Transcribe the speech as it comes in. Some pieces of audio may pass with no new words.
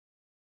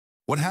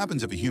What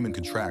happens if a human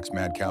contracts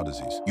mad cow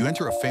disease? You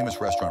enter a famous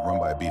restaurant run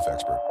by a beef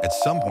expert. At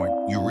some point,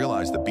 you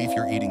realize the beef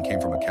you're eating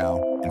came from a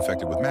cow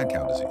infected with mad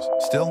cow disease.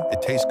 Still,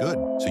 it tastes good,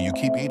 so you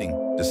keep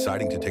eating,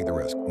 deciding to take the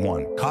risk.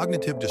 1.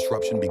 Cognitive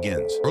disruption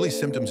begins. Early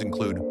symptoms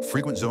include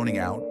frequent zoning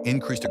out,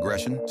 increased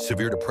aggression,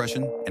 severe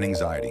depression, and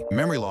anxiety.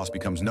 Memory loss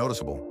becomes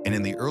noticeable, and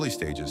in the early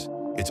stages,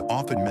 it's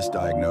often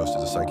misdiagnosed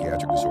as a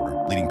psychiatric disorder,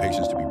 leading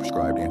patients to be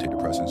prescribed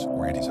antidepressants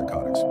or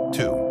antipsychotics.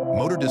 2.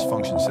 Motor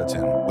dysfunction sets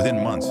in.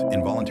 Within months,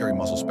 involuntary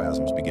muscle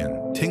spasms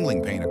begin.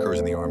 Tingling pain occurs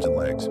in the arms and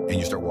legs, and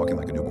you start walking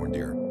like a newborn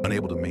deer,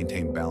 unable to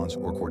maintain balance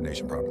or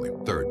coordination properly.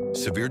 3rd,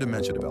 severe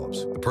dementia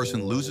develops. The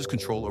person loses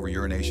control over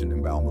urination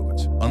and bowel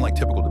movements. Unlike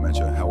typical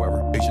dementia, however,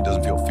 the patient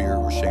doesn't feel fear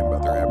or shame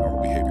about their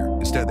abnormal behavior.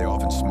 Instead, they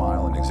often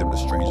smile and exhibit a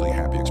strangely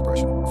happy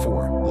expression.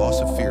 4.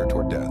 Loss of fear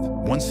toward death.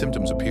 Once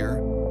symptoms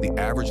appear, the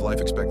average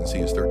life expectancy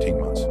is 13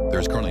 months. There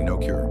is currently no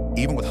cure.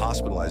 Even with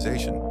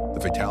hospitalization,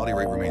 the fatality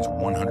rate remains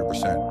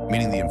 100%,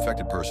 meaning the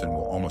infected person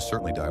will almost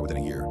certainly die within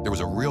a year. There was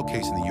a real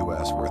case in the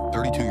U.S. where a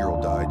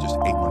 32-year-old died just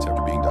 8 months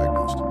after being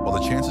diagnosed.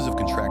 While the chances of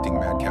contracting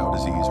mad cow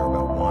disease are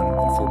about 1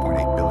 in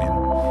 4.8 billion,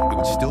 it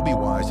would still be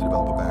wise to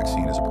develop a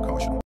vaccine as a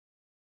precaution.